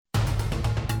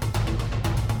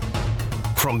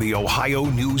From the Ohio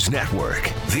News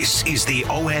Network, this is the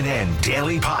ONN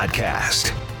Daily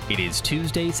Podcast. It is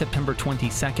Tuesday, September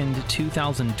 22nd,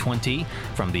 2020.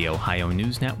 From the Ohio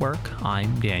News Network,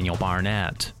 I'm Daniel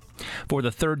Barnett. For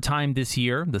the third time this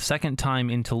year, the second time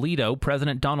in Toledo,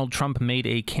 President Donald Trump made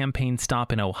a campaign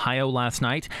stop in Ohio last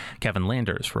night. Kevin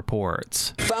Landers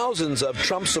reports. Thousands of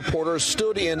Trump supporters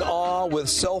stood in awe with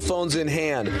cell phones in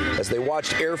hand as they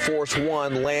watched Air Force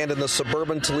One land in the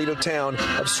suburban Toledo town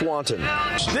of Swanton.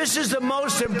 This is the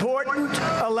most important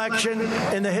election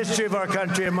in the history of our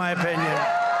country, in my opinion.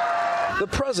 The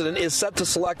president is set to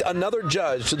select another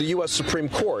judge to the U.S. Supreme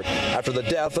Court after the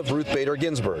death of Ruth Bader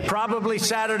Ginsburg. Probably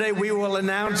Saturday we will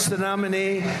announce the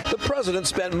nominee. The president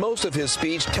spent most of his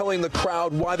speech telling the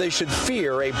crowd why they should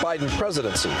fear a Biden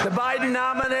presidency. The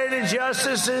Biden-nominated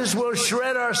justices will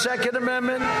shred our Second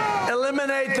Amendment,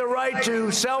 eliminate the right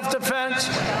to self-defense,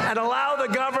 and allow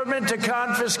the government to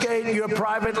confiscate your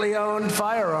privately owned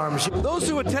firearms. Those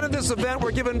who attended this event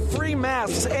were given free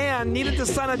masks and needed to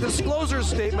sign a disclosure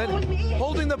statement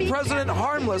holding the president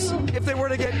harmless if they were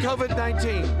to get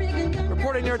COVID-19.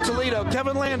 Reporting near Toledo,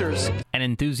 Kevin Landers. An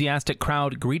enthusiastic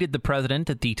crowd greeted the president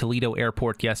at the Toledo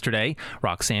airport yesterday.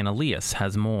 Roxanne Elias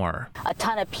has more. A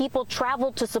ton of people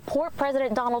traveled to support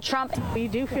President Donald Trump. We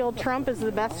do feel Trump is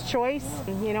the best choice.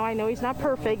 You know, I know he's not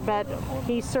perfect, but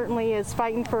he certainly is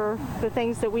fighting for the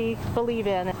things that we believe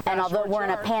in. And although we're in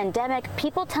a pandemic,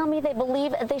 people tell me they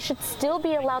believe they should still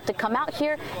be allowed to come out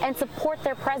here and support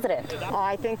their president.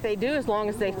 I think they do, as long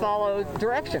as they follow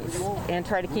directions and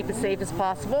try to keep it safe as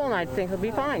possible, and I think he'll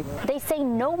be fine. They say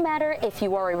no matter if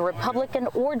you are a Republican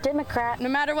or Democrat, no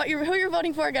matter who you're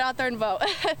voting for, get out there and vote.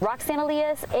 Roxanne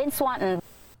Elias in Swanton.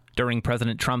 During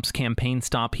President Trump's campaign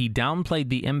stop, he downplayed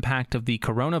the impact of the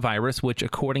coronavirus, which,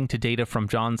 according to data from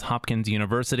Johns Hopkins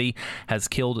University, has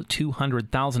killed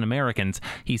 200,000 Americans.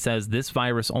 He says this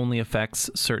virus only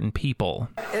affects certain people.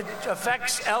 It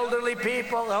affects elderly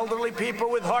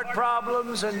people with heart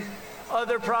problems and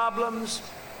other problems.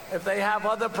 If they have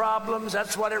other problems,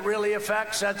 that's what it really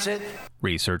affects. That's it.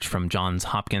 Research from Johns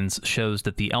Hopkins shows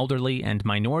that the elderly and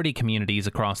minority communities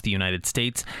across the United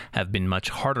States have been much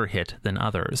harder hit than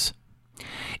others.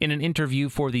 In an interview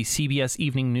for the CBS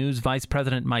Evening News, Vice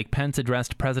President Mike Pence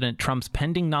addressed President Trump's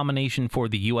pending nomination for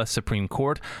the U.S. Supreme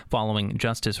Court following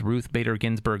Justice Ruth Bader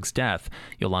Ginsburg's death.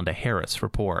 Yolanda Harris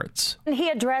reports. He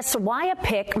addressed why a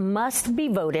pick must be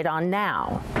voted on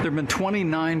now. There have been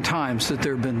 29 times that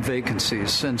there have been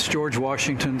vacancies since George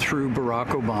Washington through Barack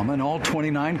Obama. In all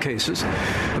 29 cases,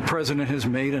 the president has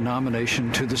made a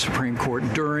nomination to the Supreme Court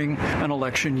during an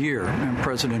election year. And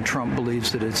President Trump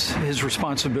believes that it's his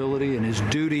responsibility and his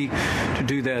duty to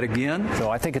do that again. So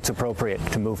I think it's appropriate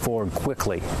to move forward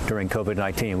quickly during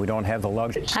COVID-19. We don't have the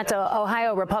luxury. That's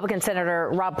Ohio Republican Senator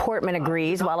Rob Portman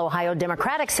agrees, while Ohio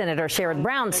Democratic Senator Sherrod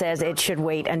Brown says it should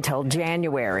wait until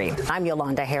January. I'm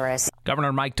Yolanda Harris.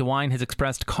 Governor Mike DeWine has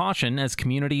expressed caution as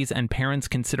communities and parents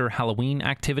consider Halloween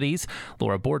activities.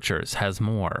 Laura Borchers has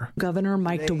more. Governor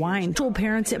Mike DeWine told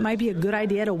parents it might be a good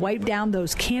idea to wipe down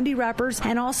those candy wrappers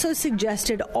and also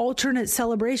suggested alternate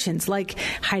celebrations like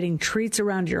hiding treats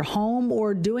around your home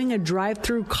or doing a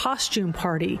drive-through costume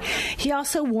party. He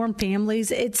also warned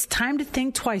families it's time to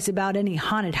think twice about any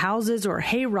haunted houses or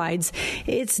hay rides.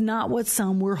 It's not what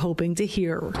some were hoping to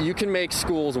hear. You can make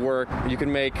schools work. You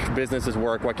can make businesses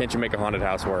work. Why can't you make a haunted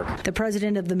house work? The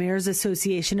president of the Mayor's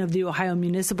Association of the Ohio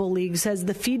Municipal League says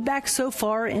the feedback so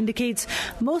far indicates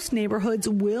most neighborhoods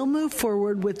will move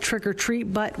forward with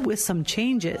trick-or-treat, but with some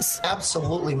changes.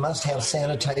 Absolutely must have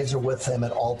sanitizer with them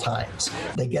at all times.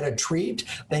 They get a treat,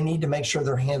 they need to make sure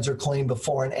their hands are clean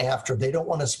before and after. They don't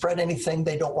want to spread anything.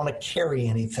 They don't want to carry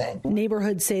anything.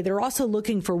 Neighborhoods say they're also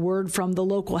looking for word from the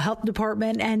local health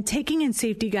department and taking in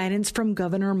safety guidance from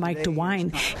Governor Mike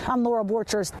DeWine. I'm Laura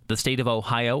Borchers. The state of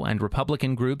Ohio and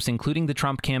Republican groups, including the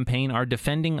Trump campaign, are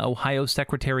defending Ohio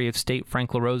Secretary of State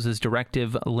Frank LaRosa's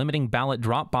directive limiting ballot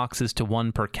drop boxes to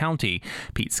one per county.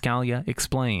 Pete Scalia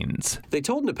explains. They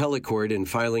told an appellate court in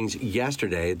filings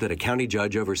yesterday that a county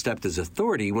judge overstepped his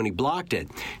authority when he blocked it.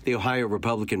 The Ohio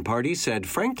Republican Party said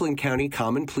Franklin County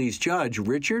Common Pleas Judge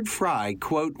Richard Fry,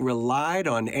 quote, relied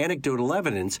on anecdotal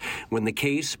evidence when the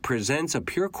case presents a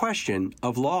pure question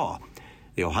of law.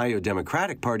 The Ohio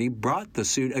Democratic Party brought the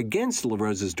suit against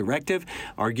LaRosa's directive,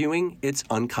 arguing it's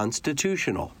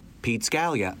unconstitutional. Pete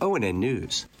Scalia, ONN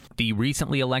News. The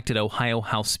recently elected Ohio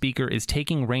House Speaker is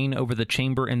taking reign over the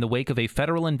chamber in the wake of a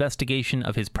federal investigation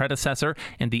of his predecessor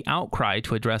and the outcry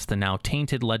to address the now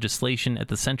tainted legislation at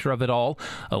the center of it all.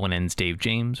 ONN's Dave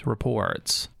James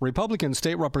reports. Republican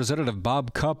State Representative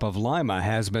Bob Cupp of Lima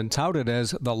has been touted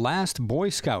as the last Boy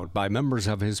Scout by members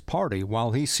of his party,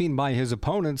 while he's seen by his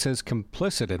opponents as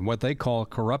complicit in what they call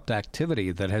corrupt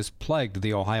activity that has plagued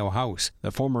the Ohio House.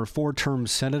 The former four-term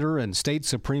senator and state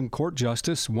Supreme Court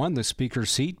justice won the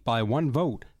Speaker's seat by one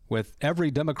vote, with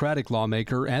every Democratic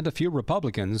lawmaker and a few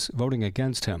Republicans voting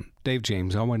against him. Dave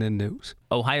James, ONN News.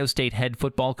 Ohio State head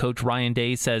football coach Ryan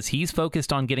Day says he's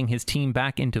focused on getting his team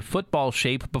back into football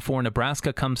shape before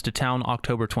Nebraska comes to town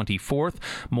October 24th.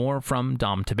 More from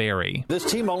Dom Tiberi. This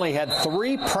team only had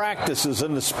 3 practices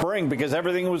in the spring because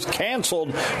everything was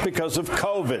canceled because of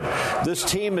COVID. This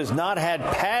team has not had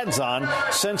pads on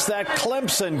since that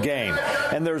Clemson game.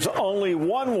 And there's only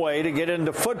one way to get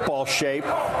into football shape.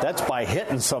 That's by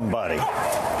hitting somebody.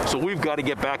 So we've got to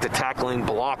get back to tackling,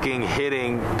 blocking,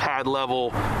 hitting, pad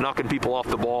level, knocking people off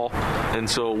the ball. And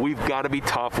so we've got to be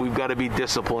tough. We've got to be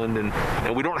disciplined.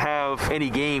 And we don't have any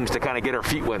games to kind of get our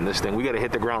feet wet in this thing. We got to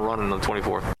hit the ground running on the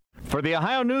 24th. For the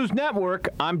Ohio News Network,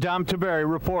 I'm Dom Tiberi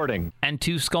reporting. And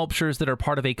 2 sculptures that are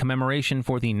part of a commemoration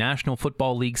for the National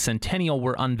Football League centennial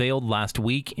were unveiled last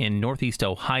week in Northeast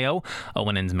Ohio.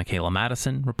 ONN's Michaela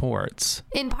Madison reports.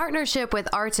 In partnership with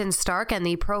Arts and Stark and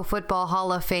the Pro Football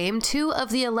Hall of Fame, 2 of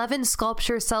the 11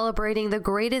 sculptures celebrating the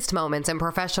greatest moments in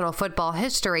professional football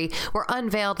history were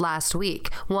unveiled last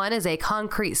week. One is a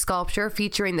concrete sculpture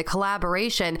featuring the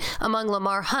collaboration among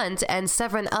Lamar Hunt and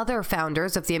 7 other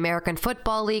founders of the American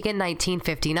Football League in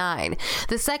 1959.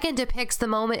 The second depicts the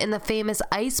moment in the famous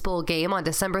Ice Bowl game on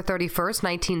December 31st,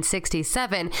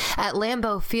 1967 at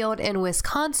Lambeau Field in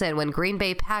Wisconsin when Green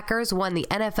Bay Packers won the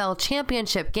NFL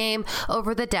championship game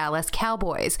over the Dallas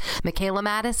Cowboys. Michaela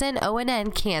Madison,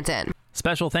 ONN, Canton.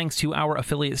 Special thanks to our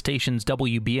affiliate stations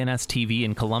WBNS-TV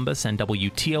in Columbus and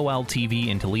WTOL-TV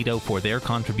in Toledo for their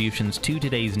contributions to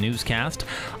today's newscast.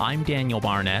 I'm Daniel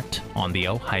Barnett on the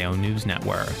Ohio News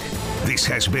Network. This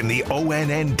has been the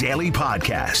ONN Daily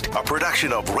Podcast, a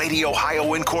production of Radio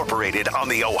Ohio Incorporated on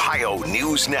the Ohio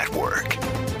News Network.